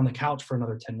stay there on the couch for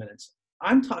another 10 minutes.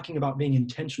 I'm talking about being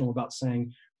intentional about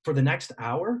saying, for the next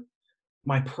hour,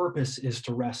 my purpose is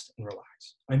to rest and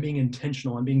relax. I'm being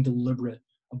intentional. I'm being deliberate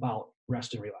about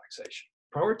rest and relaxation,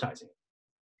 prioritizing it.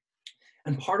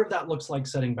 And part of that looks like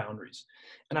setting boundaries.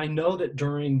 And I know that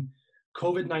during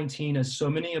COVID-19, as so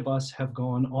many of us have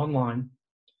gone online,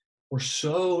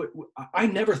 I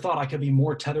never thought I could be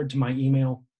more tethered to my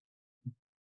email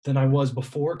than I was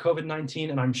before COVID-19.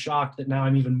 And I'm shocked that now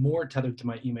I'm even more tethered to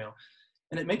my email.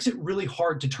 And it makes it really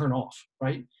hard to turn off,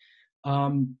 right?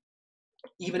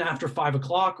 Even after 5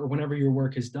 o'clock or whenever your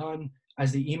work is done,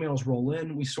 as the emails roll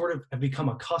in, we sort of have become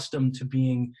accustomed to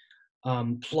being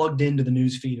plugged into the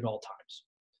news feed at all times,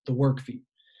 the work feed.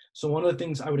 So one of the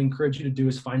things I would encourage you to do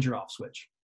is find your off switch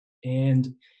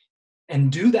and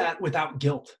do that without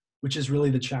guilt, which is really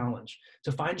the challenge.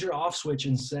 To find your off switch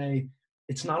and say,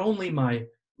 it's not only my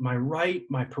right,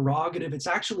 my prerogative, it's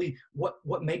actually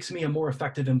what makes me a more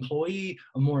effective employee,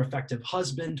 a more effective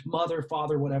husband, mother,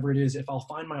 father, whatever it is, if I'll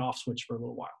find my off switch for a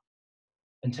little while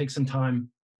and take some time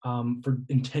for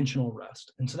intentional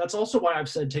rest. And so that's also why I've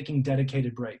said taking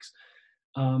dedicated breaks.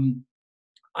 Um,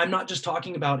 I'm not just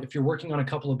talking about if you're working on a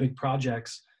couple of big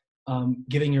projects,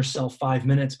 giving yourself 5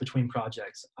 minutes between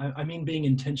projects. I mean being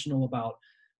intentional about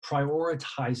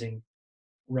prioritizing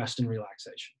rest and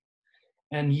relaxation.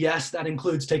 And yes, that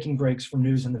includes taking breaks from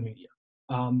news and the media.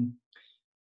 Um,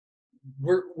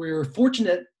 we're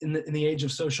fortunate in the age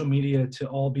of social media to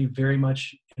all be very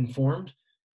much informed.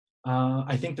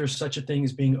 I think there's such a thing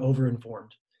as being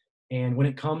over-informed. And when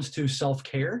it comes to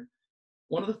self-care,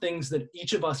 one of the things that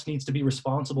each of us needs to be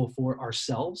responsible for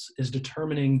ourselves is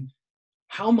determining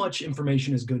how much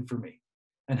information is good for me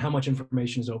and how much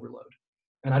information is overload.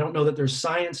 And I don't know that there's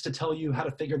science to tell you how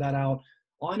to figure that out.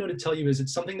 All I know to tell you is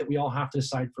it's something that we all have to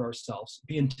decide for ourselves.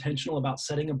 Be intentional about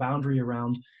setting a boundary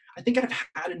around, I think I've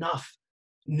had enough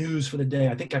news for the day.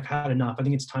 I think I've had enough. I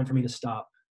think it's time for me to stop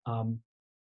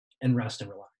and rest and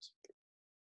relax.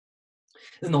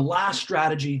 And the last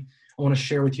strategy I want to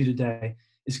share with you today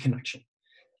is connection.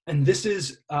 And this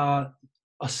is a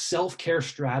self-care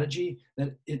strategy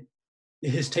that it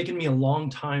has taken me a long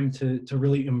time to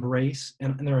really embrace.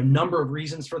 And there are a number of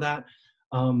reasons for that,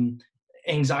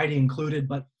 anxiety included.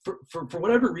 But for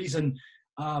whatever reason,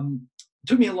 it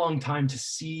took me a long time to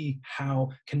see how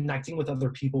connecting with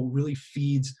other people really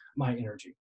feeds my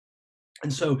energy.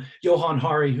 And so Johann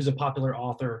Hari, who's a popular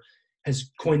author,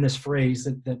 has coined this phrase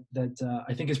that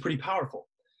I think is pretty powerful,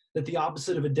 that the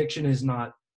opposite of addiction is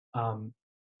not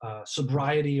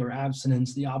sobriety or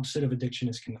abstinence. The opposite of addiction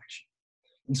is connection.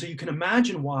 And so you can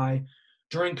imagine why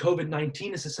during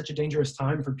COVID-19, this is such a dangerous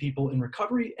time for people in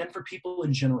recovery and for people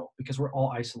in general, because we're all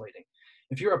isolating.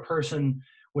 If you're a person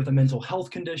with a mental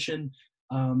health condition,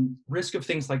 risk of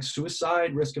things like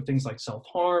suicide, risk of things like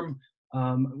self-harm.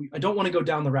 I don't want to go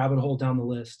down the rabbit hole down the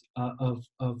list of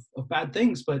bad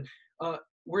things, but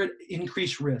we're at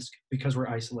increased risk because we're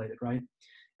isolated, right?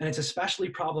 And it's especially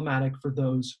problematic for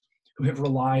those who have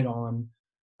relied on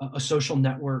a social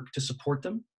network to support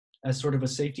them as sort of a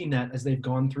safety net as they've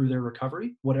gone through their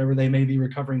recovery, whatever they may be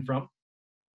recovering from.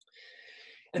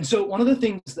 And so one of the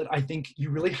things that I think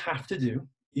you really have to do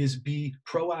is be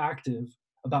proactive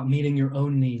about meeting your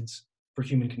own needs for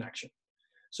human connection.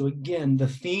 So again, the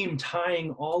theme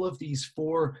tying all of these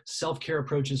 4 self-care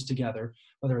approaches together,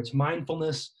 whether it's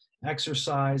mindfulness,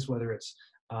 exercise, whether it's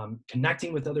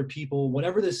connecting with other people,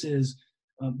 whatever this is,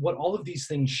 what all of these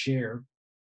things share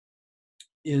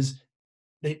is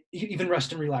they, even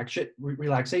rest and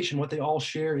relaxation, what they all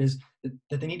share is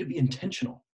that they need to be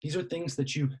intentional. These are things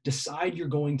that you decide you're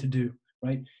going to do,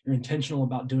 right? You're intentional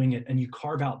about doing it and you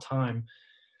carve out time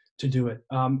to do it.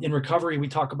 In recovery, we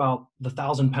talk about the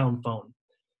 1,000-pound phone,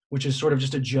 which is sort of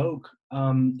just a joke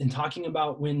in talking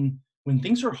about when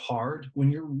things are hard,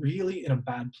 when you're really in a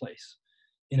bad place,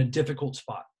 in a difficult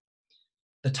spot.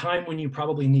 The time when you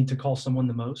probably need to call someone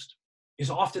the most is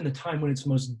often the time when it's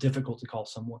most difficult to call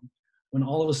someone, when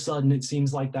all of a sudden it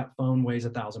seems like that phone weighs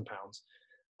 1,000 pounds.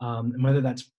 And whether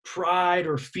that's pride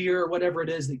or fear, or whatever it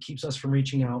is that keeps us from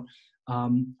reaching out,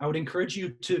 I would encourage you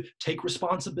to take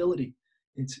responsibility.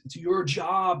 It's your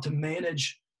job to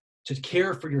manage, to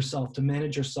care for yourself, to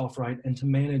manage yourself right, and to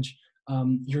manage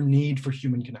your need for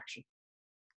human connection.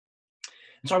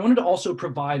 And so I wanted to also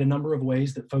provide a number of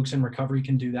ways that folks in recovery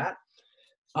can do that.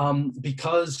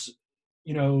 Because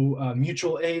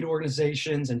mutual aid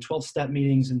organizations and 12-step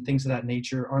meetings and things of that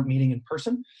nature aren't meeting in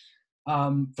person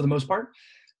for the most part,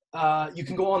 you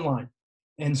can go online.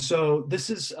 And so this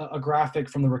is a graphic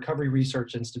from the Recovery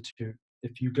Research Institute.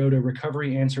 If you go to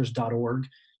recoveryanswers.org,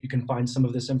 you can find some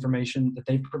of this information that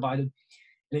they've provided.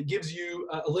 And it gives you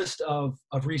a list of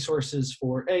resources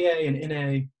for AA and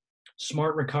NA,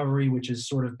 Smart Recovery, which is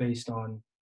sort of based on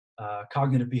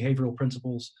cognitive behavioral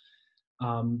principles,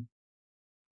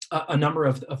 a number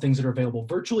of things that are available.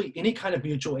 Virtually any kind of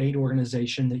mutual aid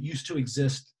organization that used to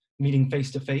exist meeting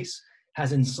face-to-face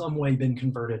has in some way been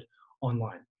converted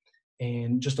online.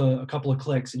 And just a couple of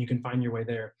clicks and you can find your way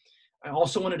there. I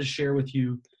also wanted to share with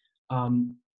you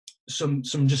some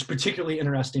just particularly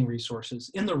interesting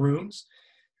resources. In the Rooms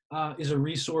is a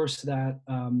resource that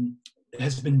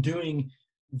has been doing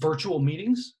virtual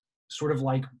meetings, sort of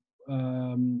like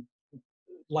we're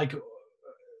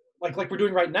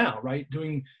doing right now, right?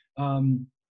 Doing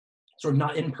sort of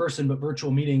not in person, but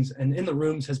virtual meetings. And In the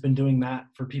Rooms has been doing that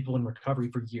for people in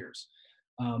recovery for years,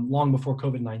 long before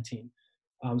COVID-19.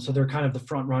 So they're kind of the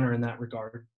front runner in that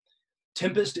regard.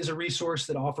 Tempest is a resource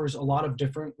that offers a lot of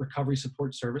different recovery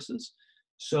support services.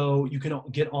 So you can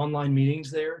get online meetings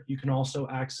there. You can also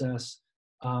access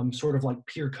sort of like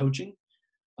peer coaching.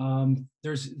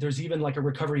 There's even like a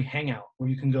recovery hangout where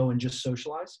you can go and just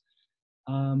socialize.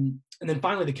 And then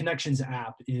finally, the Connections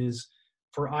app is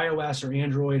for iOS or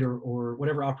Android or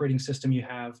whatever operating system you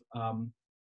have.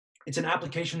 It's an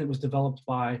application that was developed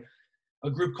by a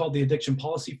group called the Addiction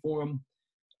Policy Forum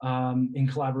in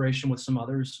collaboration with some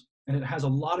others. And it has a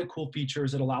lot of cool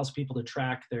features. It allows people to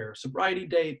track their sobriety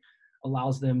date,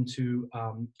 allows them to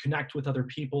connect with other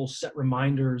people, set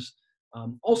reminders,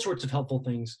 all sorts of helpful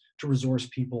things to resource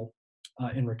people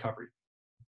in recovery.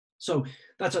 So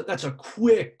that's a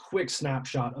quick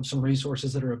snapshot of some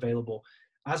resources that are available.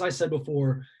 As I said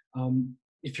before,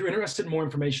 if you're interested in more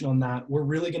information on that, we're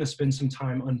really going to spend some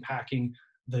time unpacking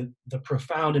the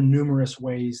profound and numerous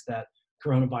ways that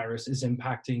coronavirus is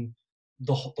impacting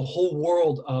the whole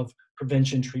world of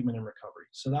prevention, treatment, and recovery.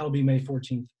 So that'll be May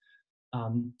 14th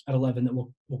at 11 that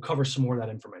we'll cover some more of that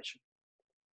information.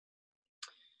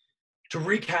 To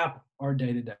recap our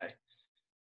day-to-day,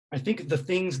 I think the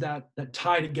things that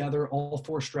tie together all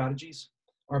 4 strategies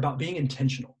are about being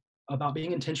intentional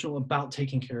about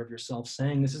taking care of yourself,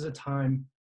 saying this is a time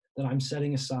that I'm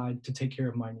setting aside to take care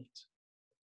of my needs.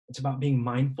 It's about being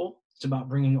mindful. It's about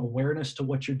bringing awareness to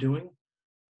what you're doing.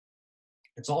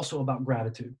 It's also about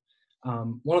gratitude.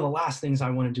 One of the last things I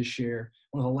wanted to share,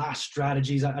 one of the last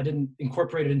strategies, I didn't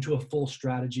incorporate it into a full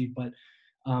strategy, but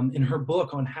in her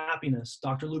book on happiness,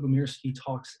 Dr. Lubomirski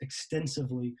talks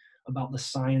extensively about the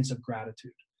science of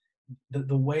gratitude,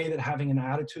 the way that having an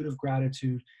attitude of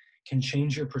gratitude can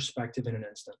change your perspective in an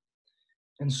instant.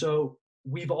 And so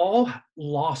we've all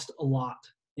lost a lot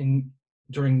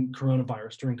during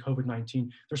coronavirus, during COVID-19.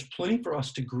 There's plenty for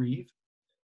us to grieve,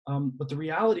 but the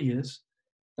reality is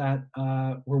that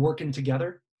we're working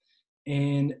together,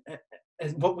 and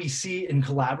what we see in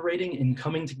collaborating, in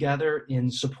coming together,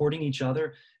 in supporting each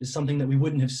other is something that we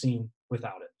wouldn't have seen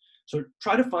without it. So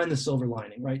try to find the silver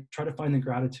lining, right? Try to find the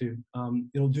gratitude.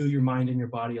 It'll do your mind and your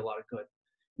body a lot of good.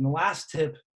 And the last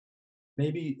tip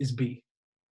maybe is be.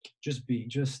 Just be.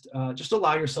 Just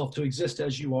allow yourself to exist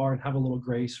as you are and have a little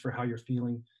grace for how you're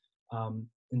feeling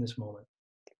in this moment.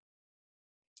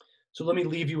 So let me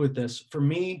leave you with this. For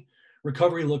me,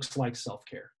 recovery looks like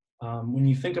self-care. When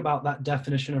you think about that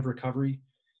definition of recovery,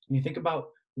 and you think about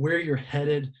where you're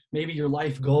headed, maybe your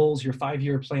life goals, your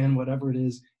 5-year plan, whatever it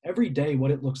is, every day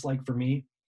what it looks like for me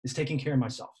is taking care of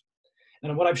myself.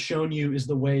 And what I've shown you is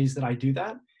the ways that I do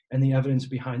that and the evidence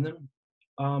behind them.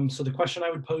 So the question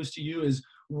I would pose to you is,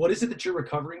 what is it that you're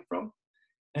recovering from?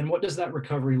 And what does that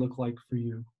recovery look like for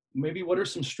you? Maybe what are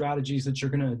some strategies that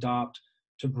you're going to adopt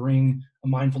to bring a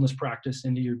mindfulness practice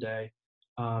into your day,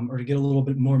 or to get a little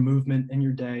bit more movement in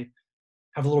your day,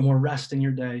 have a little more rest in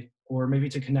your day, or maybe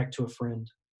to connect to a friend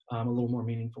a little more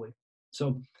meaningfully.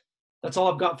 So that's all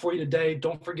I've got for you today.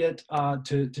 Don't forget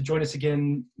to join us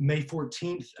again May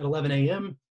 14th at 11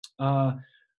 a.m.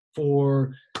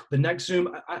 For the next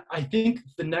Zoom. I think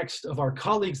the next of our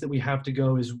colleagues that we have to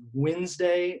go is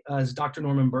Wednesday as Dr.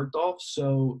 Norman Bergdorf.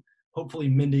 So hopefully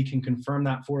Mindy can confirm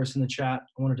that for us in the chat.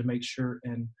 I wanted to make sure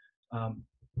and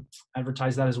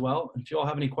advertise that as well. And if you all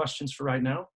have any questions for right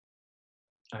now,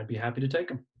 I'd be happy to take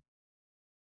them.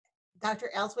 Dr.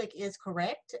 Elswick is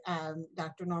correct.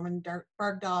 Dr. Norman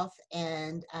Bergdorf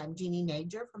and Jeannie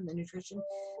Nager from the Nutrition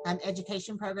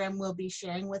Education Program will be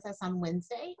sharing with us on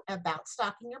Wednesday about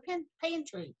stocking your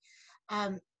pantry.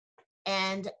 And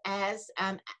as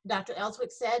Dr.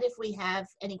 Elswick said, if we have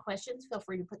any questions, feel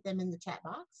free to put them in the chat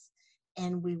box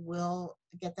and we will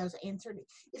get those answered.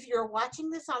 If you're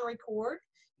watching this on record,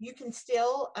 you can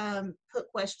still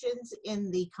put questions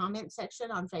in the comment section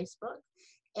on Facebook,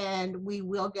 and we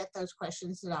will get those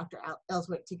questions to Dr.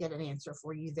 Elswick to get an answer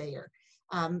for you there.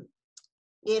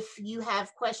 If you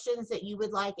have questions that you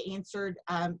would like answered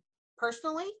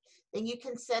personally, then you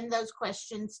can send those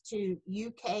questions to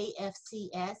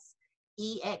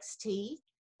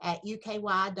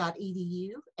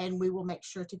ukfcsext@uky.edu, and we will make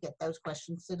sure to get those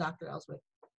questions to Dr. Elswick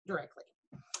directly.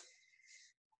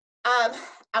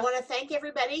 I want to thank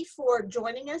everybody for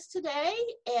joining us today,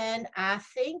 and I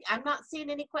think I'm not seeing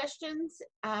any questions.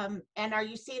 And are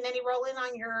you seeing any rolling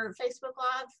on your Facebook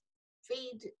Live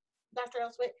feed, Dr.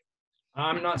 Elswick?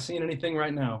 I'm not seeing anything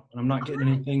right now. I'm not getting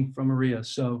anything from Maria.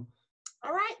 So,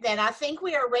 all right, then I think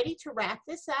we are ready to wrap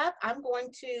this up. I'm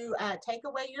going to take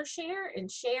away your share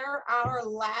and share our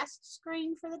last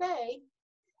screen for the day.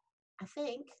 I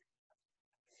think.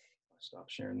 Stop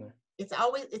sharing there. It's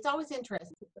always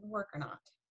interesting if it's going to work or not.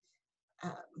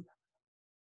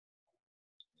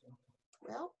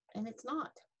 Well, and it's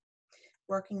not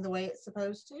working the way it's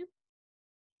supposed to.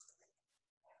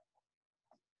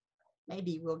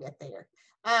 Maybe we'll get there.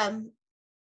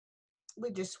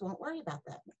 We just won't worry about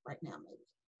that right now, maybe.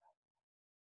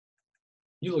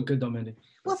 You look good though, Mindy.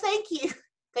 Well, thank you.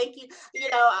 Thank you. You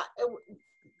know,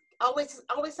 always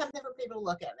something for people to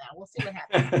look at now. We'll see what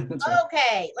happens.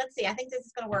 Okay, let's see. I think this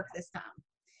is going to work this time.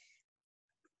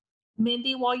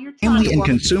 Mindy, while you're trying Family to and work,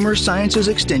 Consumer Sciences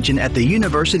Extension at the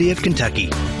University of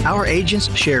Kentucky. Our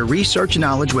agents share research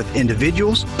knowledge with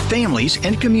individuals, families,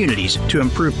 and communities to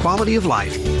improve quality of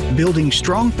life. Building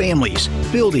strong families,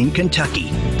 building Kentucky.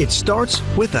 It starts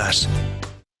with us.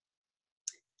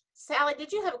 Sally,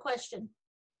 did you have a question?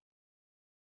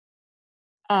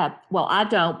 well, I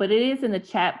don't, but it is in the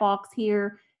chat box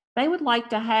here. They would like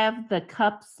to have the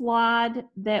cup slide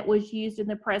that was used in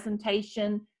the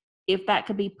presentation, if that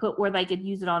could be put where they could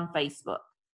use it on Facebook.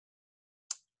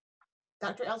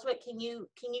 Dr. Elswick, can you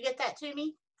get that to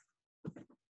me?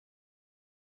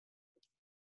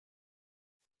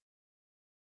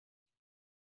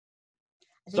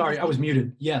 Sorry, I was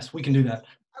muted. Yes, we can do that.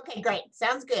 Okay, great.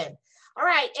 Sounds good. All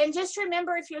right, and just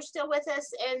remember, if you're still with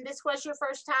us and this was your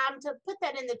first time, to put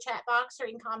that in the chat box or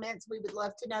in comments. We would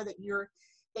love to know that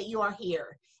you are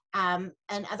here. And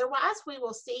otherwise, we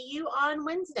will see you on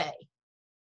Wednesday.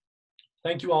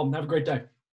 Thank you all. Have a great day.